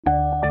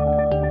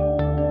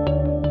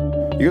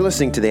You're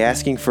listening to the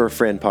Asking for a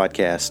Friend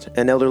podcast,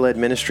 an elder-led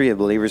ministry of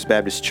Believers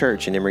Baptist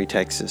Church in Emory,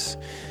 Texas.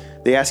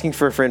 The Asking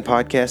for a Friend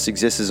podcast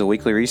exists as a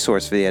weekly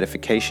resource for the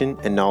edification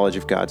and knowledge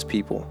of God's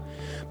people.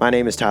 My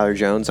name is Tyler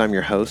Jones. I'm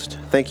your host.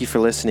 Thank you for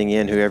listening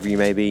in, whoever you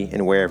may be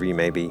and wherever you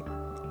may be.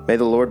 May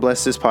the Lord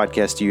bless this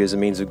podcast to you as a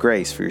means of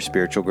grace for your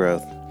spiritual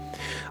growth.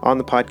 On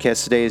the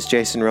podcast today is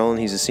Jason Rowland.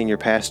 He's a senior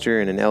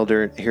pastor and an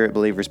elder here at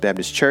Believers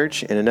Baptist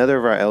Church, and another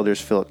of our elders,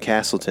 Philip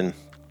Castleton.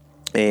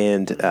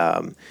 And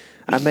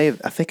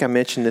I think I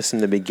mentioned this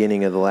in the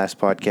beginning of the last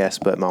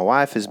podcast, but my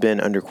wife has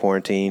been under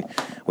quarantine.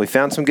 We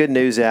found some good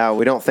news out.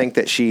 We don't think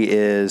that she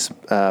is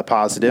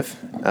positive.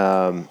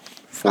 I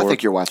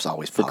think your wife's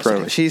always positive.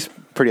 Corona. She's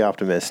pretty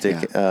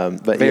optimistic. Yeah.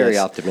 But Very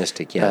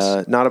optimistic,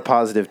 yes. Not a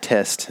positive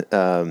test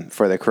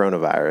for the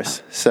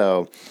coronavirus.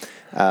 So,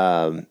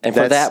 and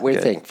for that,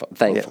 we're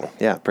thankful.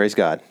 Yeah, praise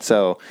God.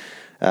 So,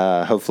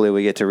 hopefully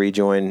we get to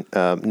rejoin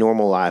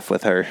normal life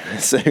with her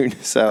soon.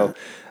 So,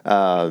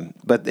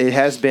 but it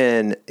has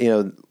been,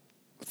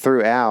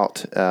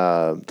 throughout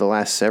the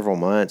last several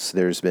months,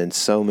 there's been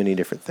so many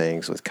different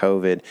things with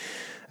COVID.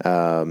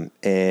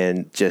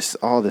 And just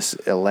all this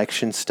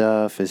election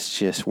stuff is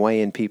just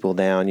weighing people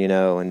down,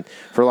 and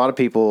for a lot of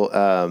people,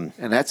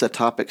 and that's a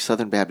topic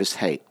Southern Baptists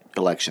hate,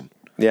 election.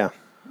 Yeah,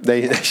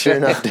 they sure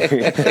enough do.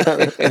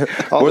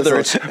 whether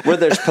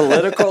it's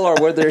political or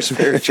whether it's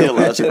spiritual.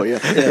 Theological,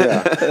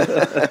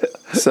 yeah.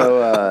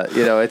 So,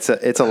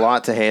 it's a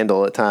lot to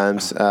handle at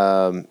times.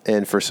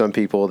 And for some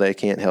people, they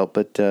can't help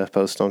but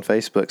post on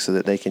Facebook so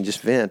that they can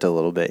just vent a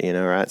little bit,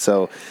 right?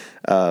 So,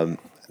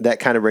 that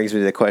kind of brings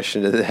me to the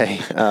question of the day.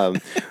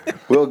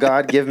 Will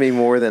God give me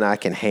more than I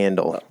can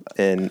handle?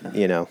 And,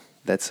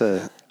 it's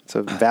a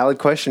valid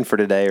question for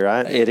today,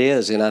 right? It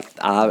is, and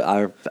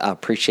I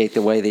appreciate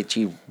the way that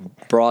you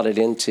brought it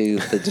into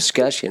the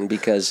discussion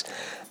because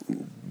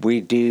we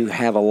do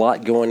have a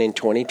lot going in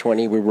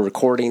 2020. We were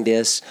recording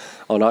this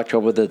on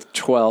October the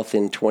 12th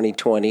in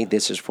 2020.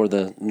 This is for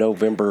the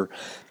November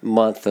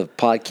month of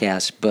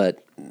podcasts,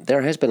 but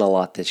there has been a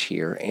lot this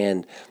year,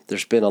 and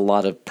there's been a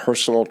lot of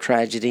personal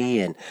tragedy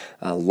and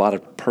a lot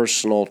of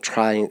personal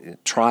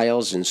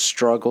trials and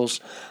struggles,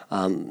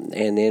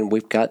 and then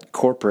we've got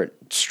corporate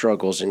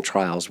struggles and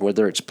trials,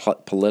 whether it's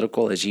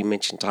political, as you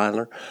mentioned,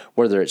 Tyler,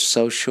 whether it's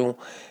social,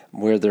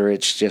 whether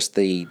it's just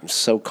the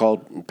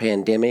so-called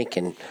pandemic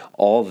and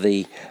all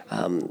the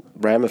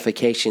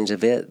ramifications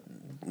of it.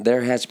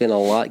 There has been a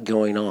lot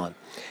going on.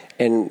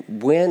 And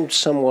when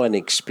someone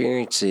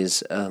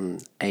experiences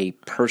a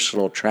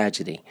personal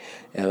tragedy,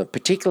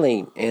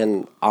 particularly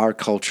in our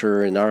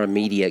culture, in our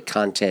immediate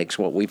context,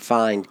 what we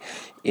find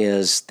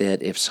is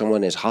that if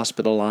someone is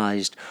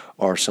hospitalized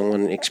or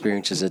someone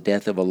experiences a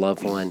death of a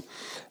loved one,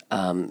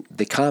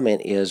 the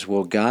comment is,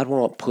 well, God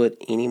won't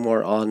put any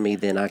more on me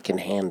than I can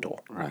handle.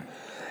 Right.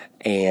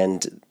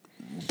 And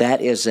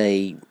that is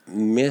a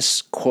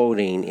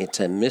misquoting,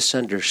 it's a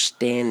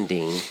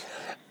misunderstanding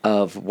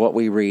of what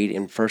we read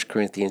in 1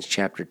 Corinthians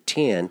chapter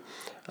 10,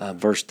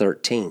 verse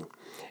 13.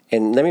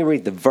 And let me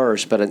read the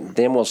verse, but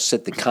then we'll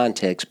set the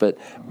context. But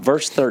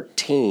verse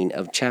 13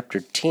 of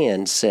chapter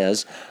 10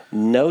 says,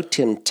 "No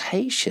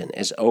temptation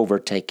is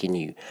overtaken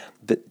you,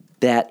 but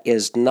that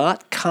is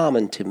not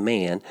common to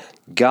man.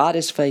 God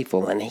is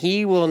faithful, and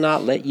he will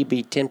not let you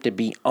be tempted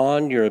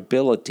beyond your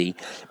ability.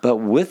 But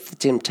with the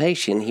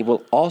temptation, he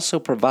will also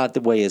provide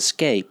the way of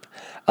escape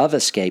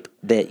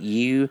that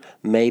you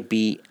may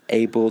be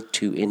able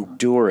to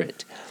endure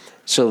it."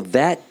 So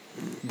that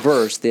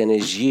verse then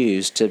is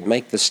used to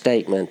make the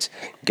statement,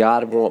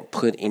 God won't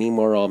put any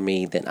more on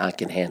me than I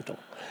can handle.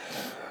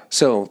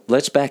 So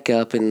let's back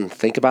up and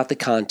think about the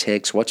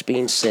context, what's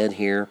being said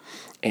here,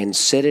 and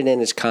set it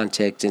in its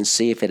context and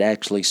see if it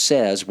actually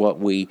says what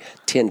we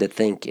tend to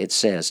think it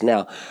says.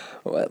 Now,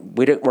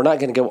 we're not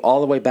going to go all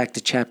the way back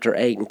to chapter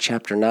 8 and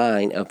chapter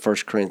 9 of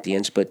 1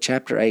 Corinthians, but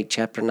chapter 8,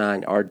 chapter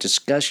 9 are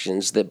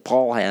discussions that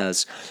Paul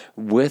has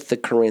with the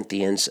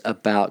Corinthians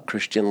about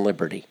Christian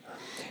liberty.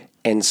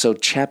 And so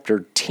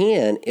chapter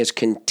 10 is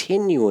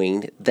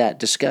continuing that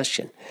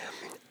discussion.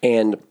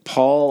 And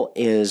Paul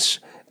is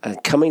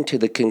coming to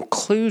the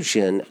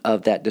conclusion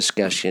of that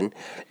discussion,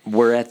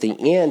 where at the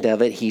end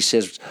of it, he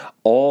says,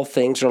 all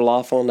things are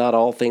lawful, not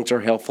all things are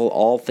helpful.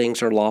 All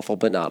things are lawful,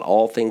 but not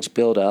all things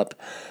build up.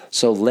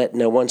 So let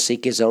no one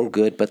seek his own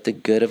good, but the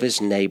good of his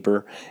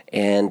neighbor.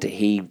 And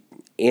he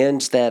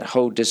ends that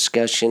whole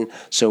discussion.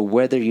 So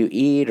whether you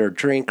eat or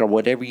drink or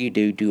whatever you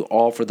do, do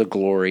all for the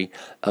glory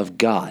of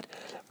God.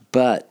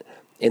 But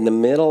in the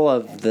middle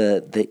of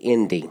the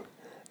ending,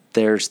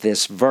 there's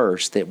this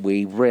verse that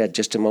we read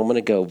just a moment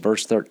ago,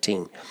 verse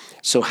 13.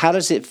 So how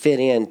does it fit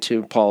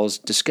into Paul's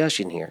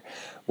discussion here?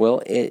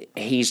 Well,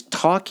 he's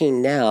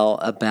talking now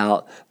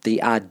about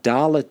the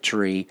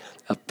idolatry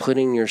of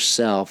putting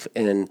yourself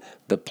in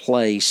the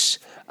place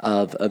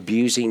of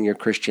abusing your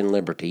Christian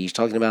liberty. He's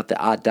talking about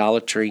the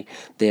idolatry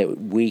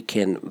that we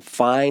can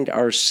find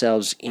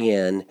ourselves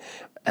in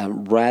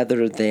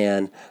rather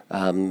than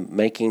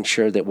making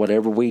sure that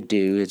whatever we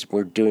do is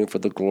we're doing for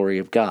the glory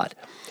of God.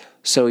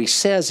 So he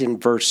says in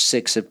verse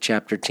 6 of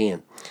chapter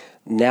 10,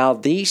 Now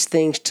these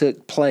things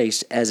took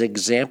place as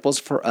examples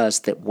for us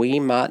that we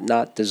might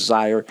not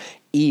desire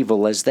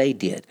evil as they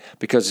did.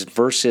 Because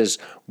verses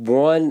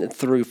 1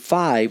 through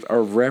 5 are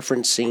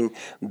referencing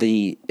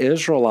the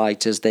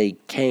Israelites as they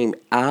came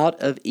out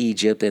of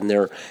Egypt and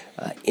they're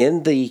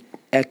in the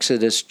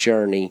Exodus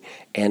journey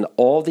and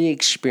all the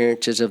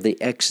experiences of the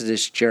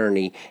Exodus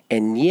journey.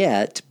 And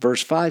yet,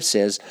 verse 5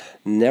 says,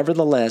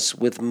 nevertheless,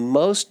 with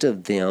most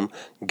of them,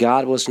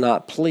 God was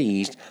not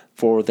pleased,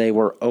 for they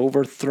were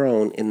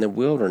overthrown in the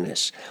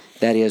wilderness.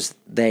 That is,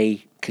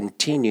 they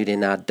continued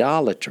in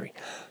idolatry.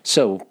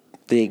 So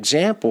the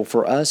example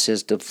for us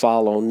is to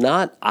follow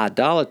not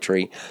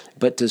idolatry,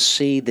 but to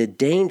see the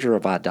danger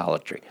of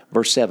idolatry.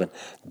 Verse 7,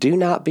 do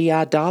not be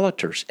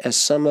idolaters, as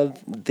some of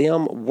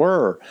them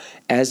were.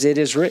 As it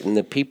is written,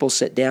 the people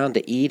sat down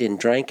to eat and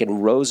drank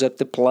and rose up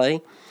to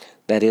play.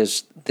 That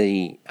is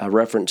the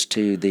reference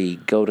to the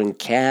golden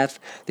calf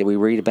that we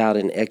read about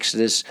in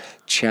Exodus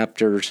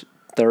chapters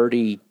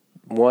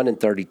 31 and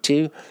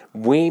 32.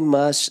 We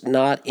must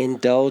not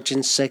indulge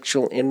in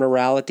sexual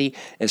immorality,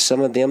 as some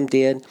of them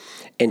did,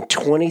 and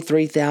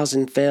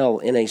 23,000 fell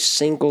in a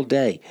single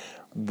day.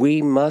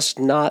 We must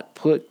not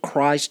put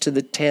Christ to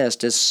the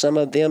test, as some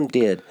of them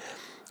did,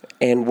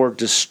 and were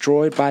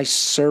destroyed by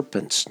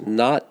serpents,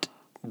 nor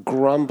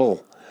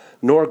grumble,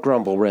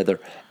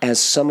 as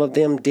some of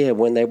them did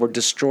when they were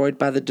destroyed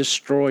by the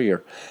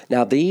destroyer.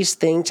 Now these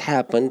things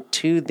happened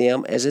to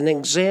them as an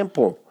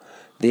example.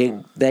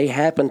 They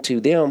happened to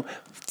them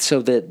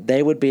so that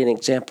they would be an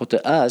example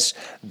to us.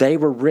 They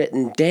were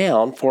written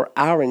down for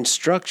our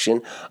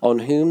instruction, on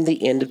whom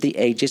the end of the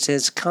ages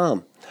has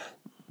come.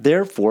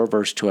 Therefore,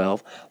 verse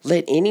 12,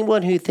 let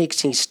anyone who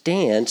thinks he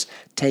stands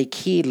take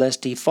heed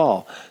lest he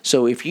fall.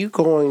 So if you're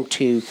going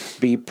to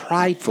be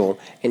prideful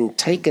and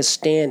take a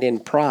stand in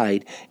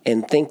pride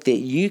and think that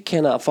you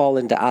cannot fall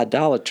into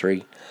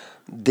idolatry,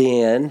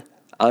 then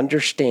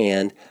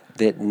understand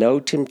that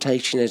no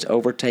temptation is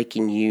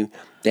overtaking you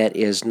that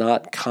is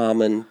not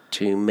common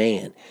to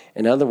man.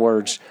 In other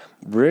words,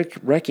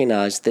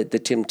 recognize that the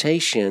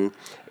temptation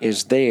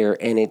is there,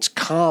 and it's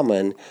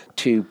common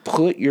to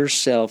put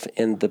yourself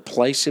in the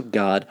place of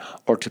God,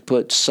 or to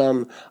put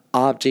some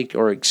object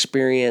or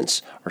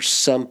experience or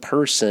some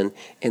person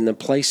in the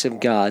place of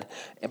God.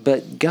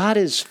 But God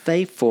is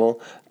faithful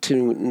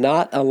to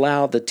not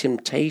allow the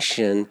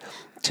temptation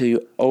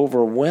to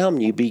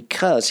overwhelm you,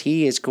 because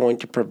He is going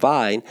to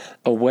provide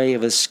a way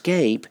of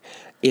escape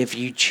if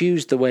you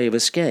choose the way of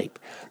escape.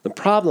 The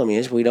problem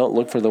is we don't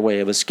look for the way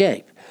of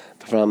escape.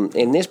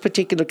 In this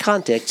particular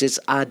context, it's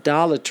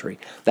idolatry.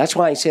 That's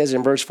why he says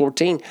in verse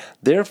 14,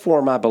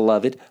 therefore, my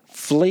beloved,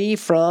 flee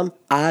from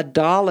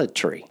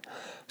idolatry.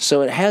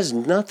 So it has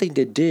nothing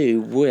to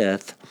do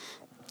with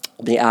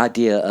the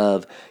idea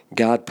of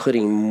God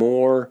putting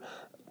more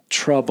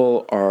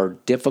trouble or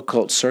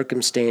difficult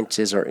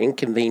circumstances or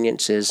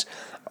inconveniences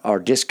or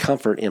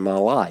discomfort in my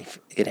life.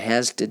 It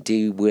has to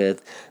do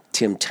with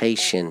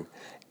temptation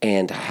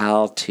and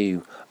how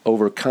to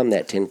overcome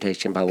that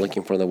temptation by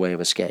looking for the way of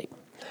escape.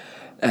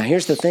 Now,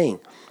 here's the thing.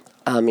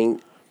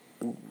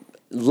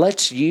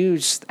 Let's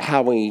use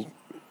how we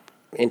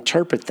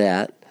interpret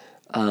that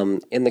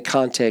in the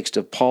context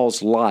of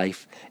Paul's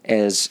life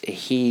as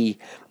he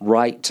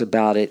writes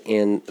about it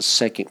in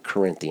 2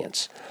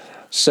 Corinthians.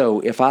 So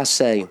if I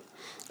say,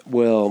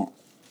 well,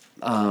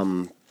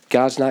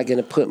 God's not going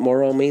to put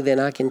more on me than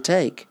I can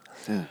take,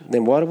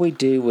 then what do we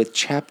do with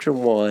chapter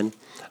 1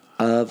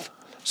 of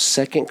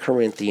 2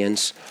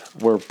 Corinthians,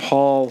 where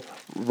Paul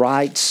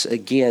writes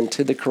again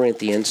to the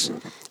Corinthians,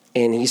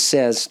 and he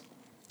says,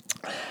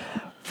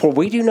 for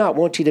we do not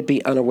want you to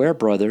be unaware,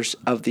 brothers,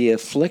 of the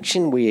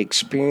affliction we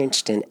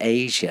experienced in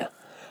Asia,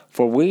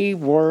 for we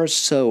were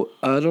so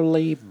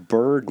utterly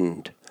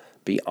burdened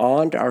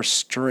beyond our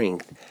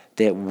strength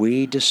that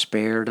we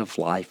despaired of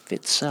life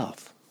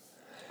itself.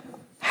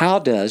 How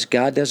does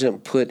God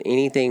doesn't put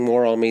anything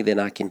more on me than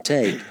I can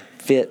take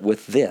fit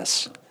with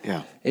this?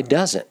 Yeah. It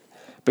doesn't.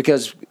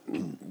 Because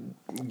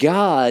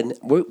God,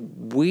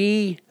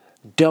 we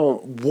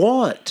don't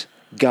want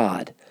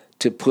God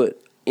to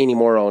put any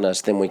more on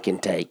us than we can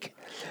take.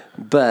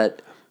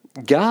 But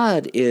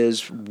God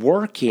is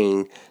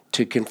working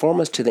to conform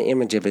us to the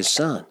image of His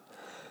Son.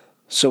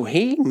 So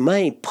He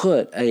may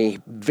put a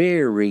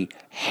very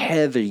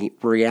heavy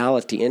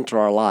reality into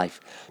our life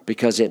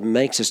because it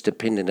makes us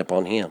dependent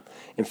upon Him.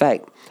 In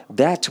fact,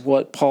 that's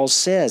what Paul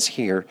says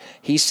here.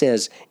 He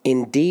says,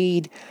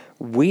 indeed,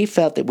 we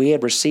felt that we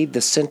had received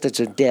the sentence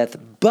of death,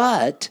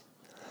 but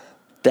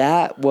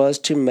that was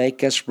to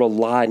make us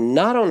rely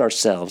not on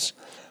ourselves,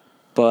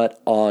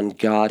 but on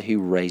God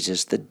who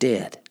raises the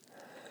dead.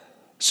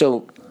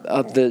 So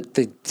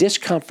the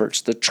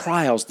discomforts, the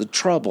trials, the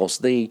troubles,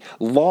 the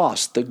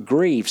loss, the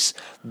griefs,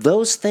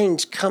 those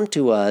things come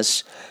to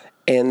us,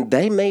 and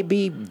they may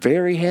be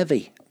very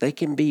heavy. They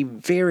can be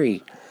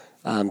very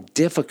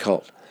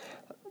difficult,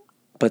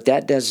 but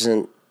that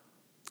doesn't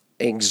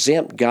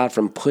exempt God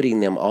from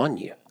putting them on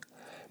you,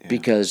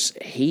 because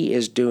He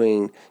is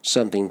doing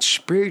something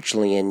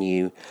spiritually in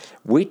you.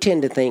 We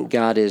tend to think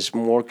God is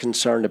more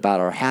concerned about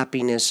our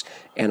happiness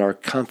and our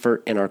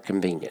comfort and our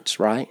convenience,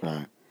 right?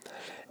 Right.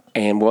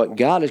 And what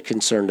God is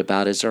concerned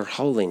about is our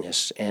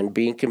holiness and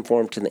being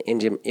conformed to the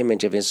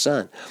image of His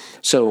Son.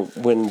 So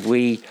when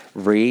we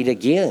read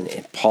again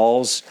in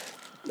Paul's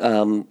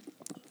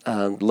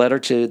letter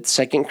to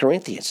 2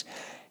 Corinthians,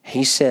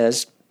 he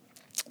says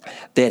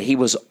that he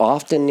was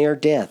often near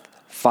death.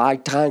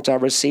 5 times I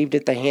received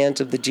at the hands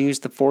of the Jews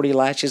the 40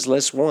 lashes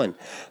less one.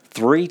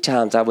 3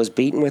 times I was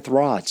beaten with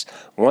rods.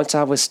 Once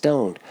I was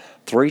stoned.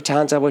 3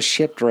 times I was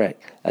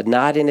shipwrecked. A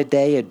night and a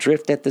day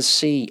adrift at the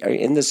sea, or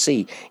in the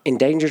sea, in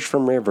dangers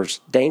from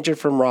rivers, danger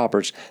from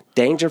robbers,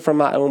 danger from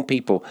my own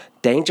people,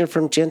 danger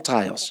from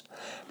Gentiles.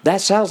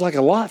 That sounds like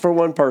a lot for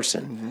one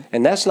person,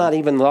 and that's not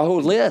even the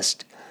whole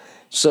list.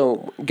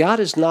 So God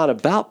is not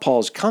about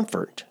Paul's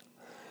comfort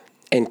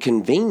and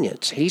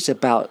convenience. He's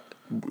about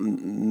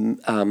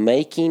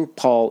making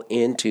Paul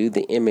into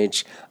the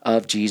image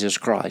of Jesus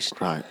Christ.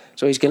 Right.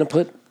 So He's going to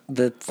put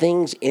the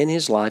things in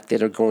his life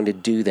that are going to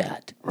do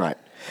that. Right.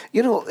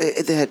 You know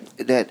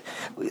that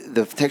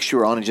the text you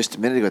were on in just a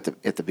minute ago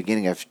at the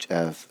beginning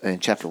of in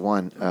chapter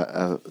 1.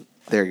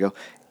 There you go.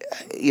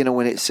 You know,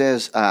 when it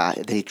says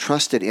they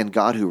trusted in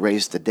God who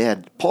raised the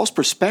dead, Paul's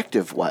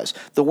perspective was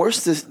the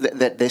worst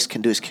that this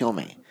can do is kill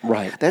me.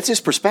 Right. That's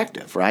his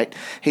perspective, right?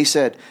 He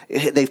said,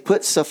 they've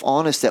put stuff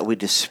on us that we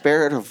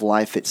despair of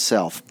life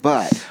itself.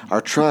 But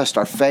our trust,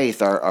 our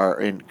faith, our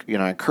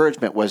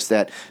encouragement was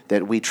that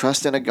we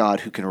trust in a God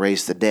who can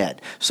raise the dead.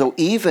 So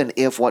even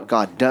if what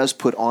God does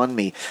put on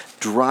me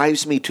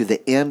drives me to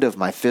the end of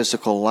my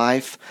physical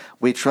life,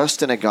 we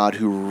trust in a God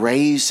who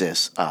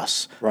raises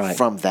us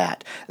from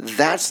that.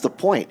 That's the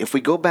point. If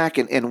we go back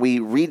and we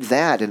read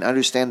that and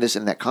understand this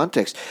in that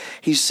context,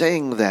 he's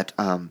saying that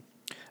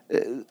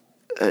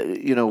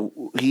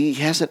He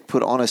hasn't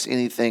put on us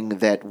anything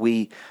that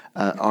we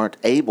aren't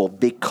able,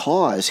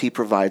 because He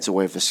provides a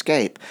way of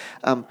escape.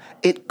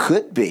 It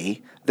could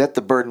be that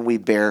the burden we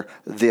bear,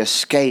 the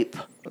escape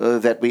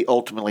that we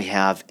ultimately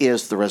have,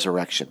 is the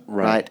resurrection,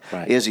 right?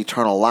 Is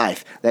eternal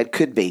life. That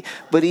could be.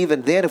 But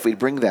even then, if we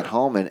bring that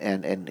home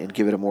and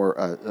give it a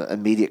more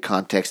immediate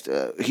context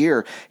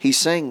here, he's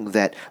saying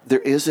that there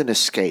is an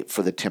escape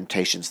for the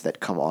temptations that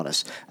come on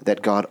us,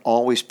 that God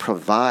always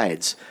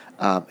provides.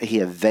 He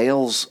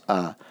avails.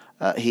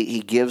 He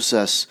gives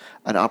us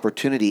an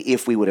opportunity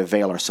if we would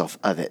avail ourselves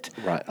of it.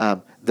 Right.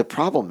 The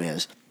problem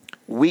is,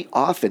 we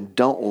often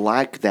don't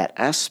like that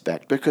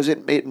aspect because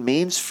it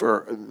means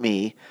for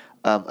me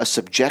a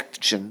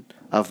subjection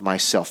of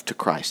myself to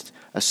Christ,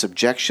 a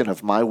subjection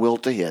of my will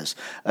to His,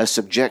 a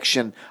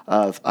subjection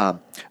of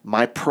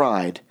my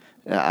pride.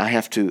 I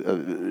have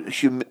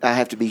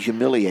to be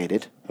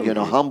humiliated,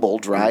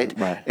 humbled, right?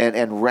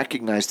 And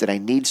recognize that I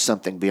need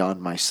something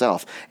beyond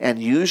myself.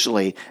 And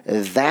usually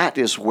that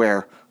is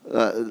where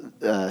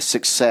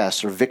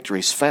success or victory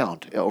is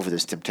found over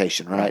this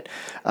temptation, right?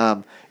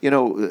 I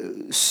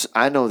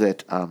know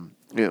that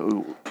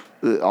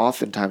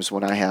oftentimes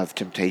when I have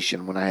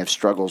temptation, when I have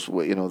struggles,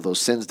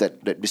 those sins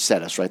that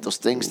beset us, right? Those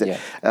things that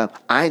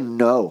I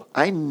know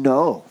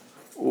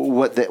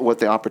what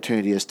the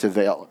opportunity is to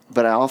avail,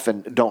 but I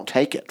often don't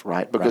take it,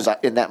 right? Because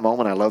in that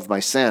moment I love my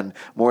sin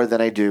more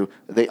than I do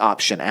the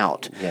option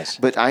out. Yes.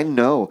 But I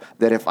know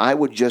that if I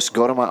would just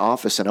go to my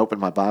office and open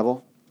my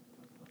Bible,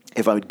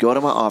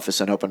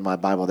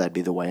 that'd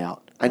be the way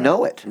out. I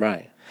know it.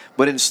 Right.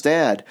 But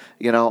instead,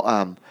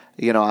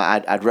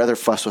 I'd rather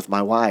fuss with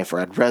my wife, or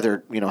I'd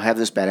rather, have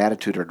this bad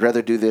attitude, or I'd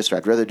rather do this, or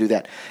I'd rather do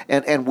that.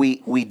 And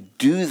we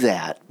do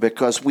that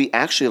because we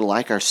actually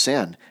like our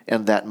sin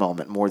in that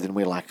moment more than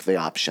we like the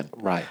option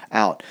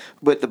out.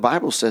 But the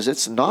Bible says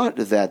it's not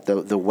that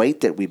the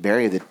weight that we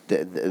bear,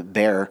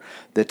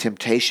 the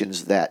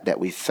temptations that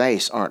we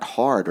face aren't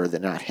hard or they're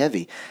not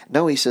heavy.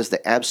 No, he says they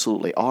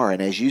absolutely are.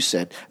 And as you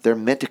said, they're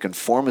meant to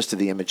conform us to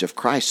the image of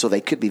Christ, so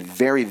they could be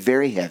very,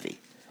 very heavy.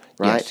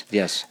 Right?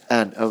 Yes.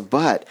 And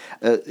but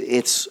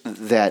it's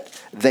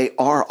that they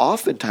are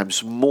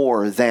oftentimes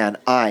more than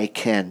I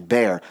can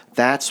bear.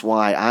 That's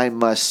why I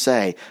must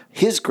say,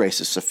 His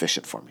grace is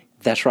sufficient for me.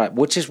 That's right,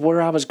 which is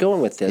where I was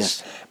going with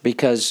this,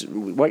 because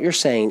what you're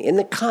saying in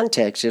the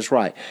context is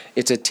right.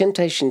 It's a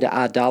temptation to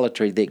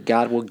idolatry that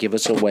God will give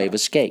us a way of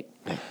escape.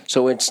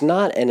 So it's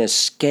not an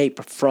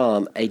escape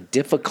from a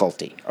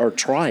difficulty or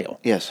trial.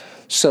 Yes.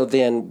 So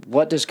then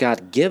what does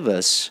God give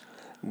us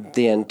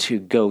then to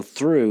go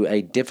through a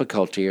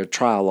difficulty or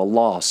trial, a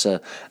loss,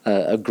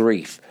 a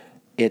grief?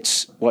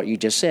 It's what you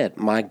just said.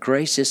 My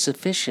grace is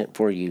sufficient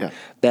for you. Yeah.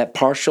 That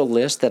partial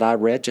list that I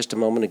read just a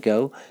moment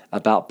ago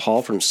about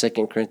Paul from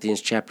 2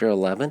 Corinthians chapter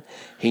 11,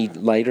 he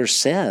later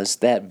says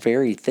that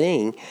very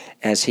thing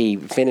as he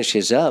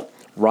finishes up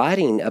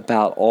writing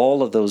about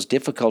all of those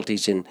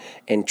difficulties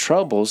and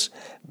troubles,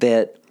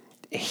 that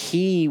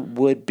he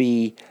would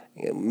be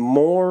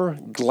more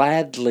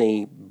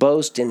gladly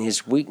boast in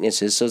his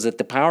weaknesses, so that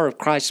the power of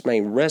Christ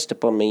may rest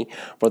upon me.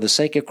 For the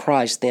sake of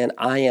Christ, then,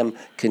 I am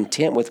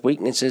content with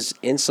weaknesses,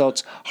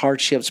 insults,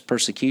 hardships,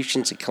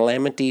 persecutions, and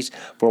calamities.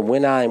 For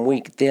when I am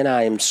weak, then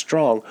I am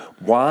strong.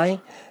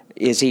 Why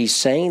is he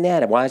saying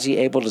that? And why is he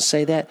able to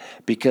say that?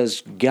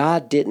 Because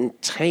God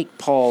didn't take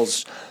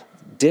Paul's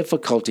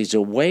difficulties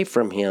away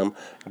from him.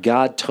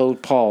 God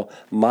told Paul,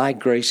 my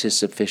grace is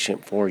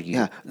sufficient for you.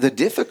 Yeah, the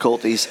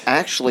difficulties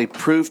actually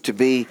prove to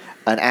be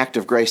an act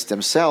of grace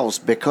themselves,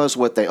 because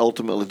what they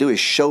ultimately do is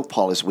show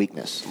Paul his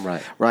weakness.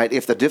 Right?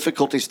 If the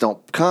difficulties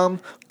don't come,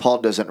 Paul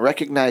doesn't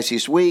recognize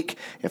he's weak.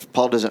 If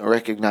Paul doesn't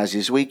recognize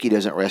he's weak, he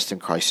doesn't rest in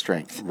Christ's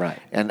strength. Right.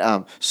 And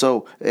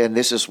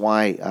this is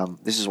why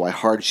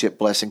hardship,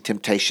 blessing,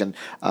 temptation,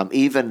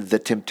 even the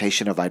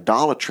temptation of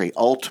idolatry,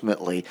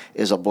 ultimately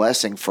is a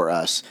blessing for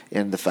us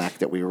in the fact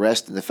that we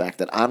rest in the fact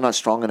that I'm not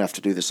strong enough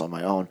to do this on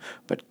my own,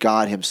 but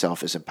God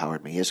himself has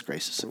empowered me. His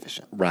grace is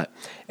sufficient. Right.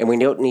 And we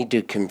don't need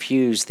to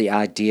confuse the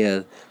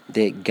idea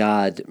that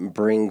God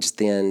brings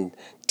then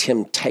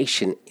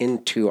temptation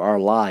into our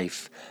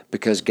life,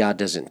 because God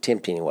doesn't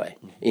tempt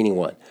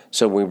anyone.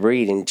 So we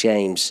read in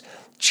James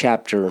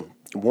chapter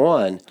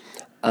 1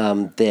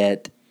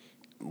 that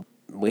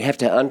we have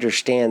to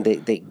understand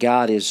that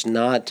God is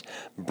not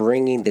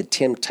bringing the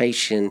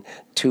temptation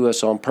to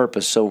us on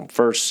purpose. So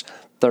verse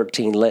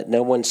 13, let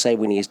no one say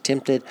when he is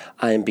tempted,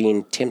 I am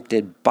being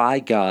tempted by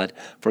God,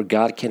 for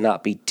God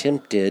cannot be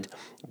tempted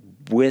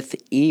with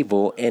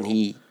evil, and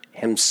he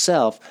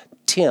himself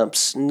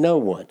tempts no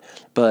one.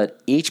 But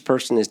each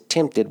person is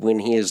tempted when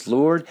he is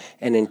lured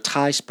and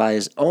enticed by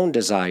his own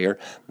desire.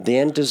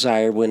 Then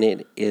desire, when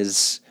it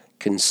is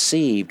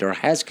conceived or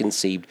has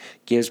conceived,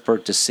 gives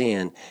birth to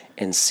sin,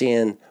 and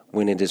sin,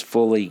 when it is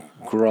fully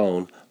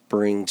grown,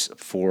 brings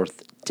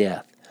forth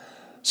death.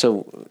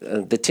 So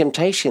the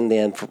temptation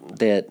then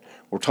that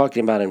we're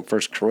talking about in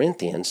 1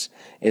 Corinthians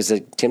is a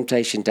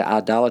temptation to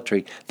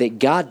idolatry that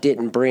God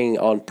didn't bring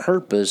on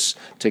purpose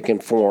to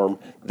conform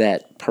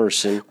that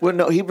person. Well,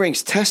 no, he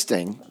brings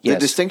testing. Yes. The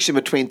distinction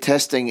between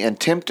testing and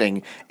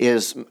tempting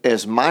is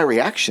my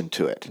reaction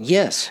to it.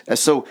 Yes.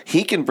 So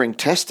he can bring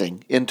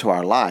testing into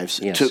our lives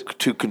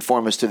to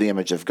conform us to the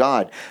image of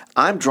God.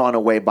 I'm drawn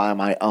away by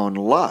my own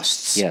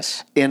lusts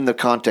in the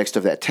context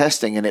of that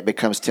testing, and it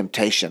becomes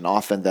temptation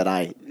often that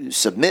I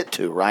submit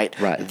to, right?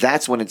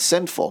 That's when it's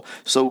sinful.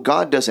 So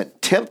God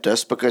doesn't tempt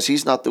us because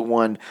he's not the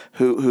one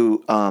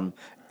who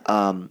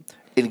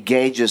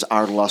engages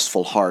our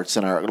lustful hearts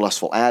and our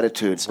lustful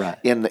attitudes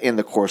in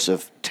the course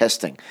of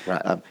testing.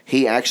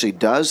 He actually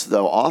does,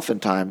 though,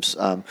 oftentimes.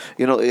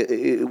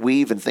 We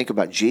even think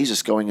about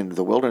Jesus going into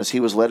the wilderness. He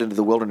was led into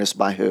the wilderness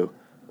by who?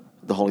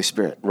 The Holy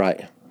Spirit.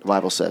 Right. The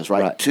Bible says,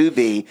 to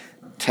be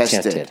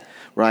tested.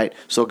 Right?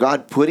 So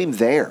God put him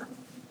there.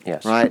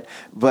 Yes. Right?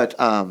 But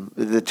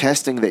the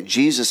testing that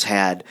Jesus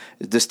had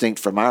is distinct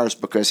from ours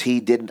because he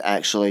didn't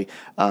actually,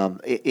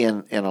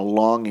 in a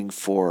longing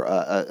for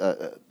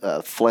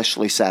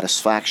fleshly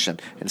satisfaction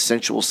and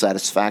sensual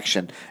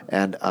satisfaction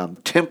and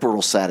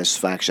temporal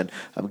satisfaction,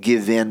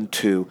 give in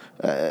to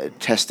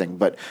testing.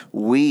 But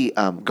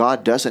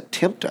God doesn't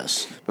tempt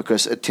us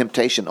because a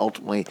temptation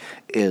ultimately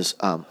is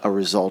a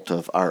result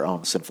of our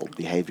own sinful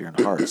behavior and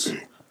hearts.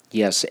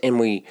 Yes, and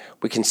we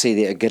can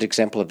see a good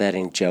example of that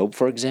in Job,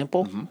 for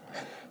example,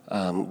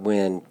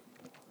 when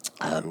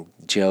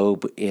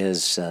Job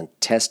is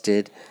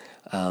tested,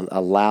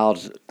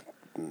 allowed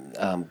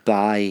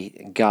by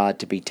God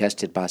to be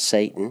tested by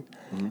Satan,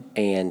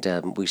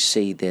 and we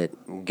see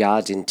that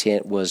God's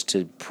intent was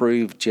to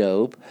prove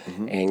Job,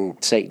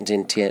 and Satan's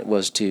intent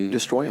was to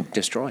destroy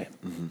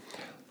him.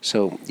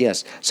 So,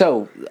 yes.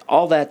 So,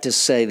 all that to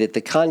say that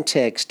the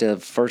context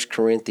of 1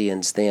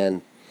 Corinthians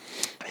then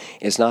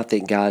is not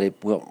that God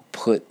will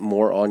put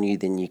more on you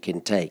than you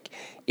can take.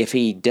 If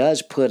he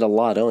does put a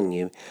lot on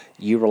you,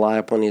 you rely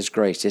upon his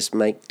grace. It's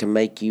to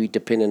make you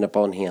dependent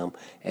upon him,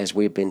 as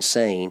we've been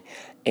saying.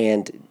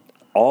 And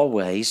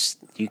always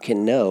you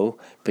can know,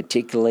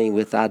 particularly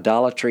with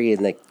idolatry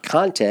in the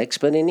context,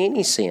 but in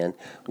any sin,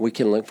 we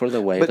can look for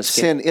the way of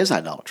escape. But sin is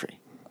idolatry.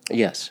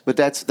 Yes. But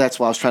that's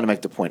why I was trying to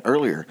make the point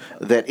earlier,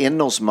 that in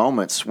those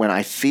moments when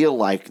I feel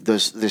like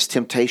this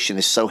temptation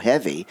is so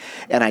heavy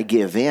and I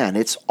give in,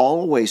 it's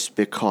always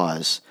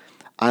because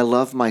I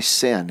love my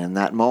sin in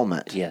that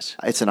moment. Yes.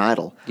 It's an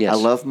idol. Yes. I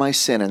love my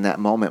sin in that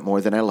moment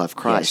more than I love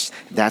Christ.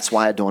 Yes. That's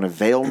why I don't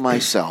avail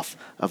myself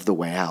of the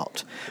way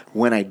out.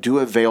 When I do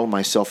avail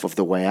myself of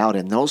the way out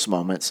in those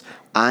moments,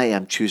 I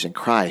am choosing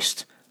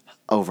Christ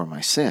over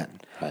my sin.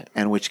 Right.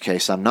 In which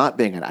case I'm not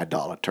being an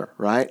idolater,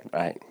 right?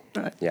 Right.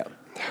 Yeah.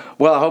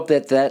 Well, I hope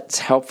that that's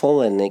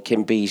helpful, and it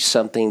can be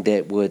something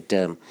that would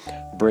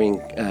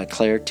bring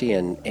clarity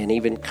and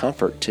even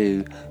comfort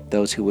to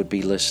those who would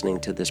be listening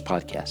to this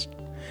podcast.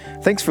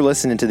 Thanks for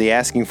listening to the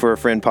Asking for a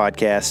Friend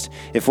podcast.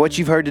 If what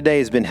you've heard today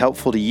has been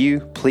helpful to you,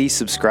 please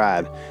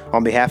subscribe.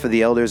 On behalf of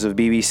the elders of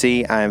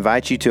BBC, I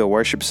invite you to a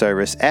worship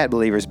service at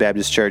Believers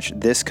Baptist Church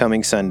this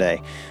coming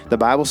Sunday. The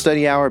Bible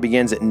study hour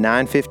begins at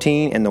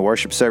 9:15 and the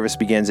worship service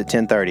begins at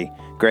 10:30.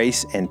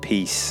 Grace and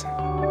peace.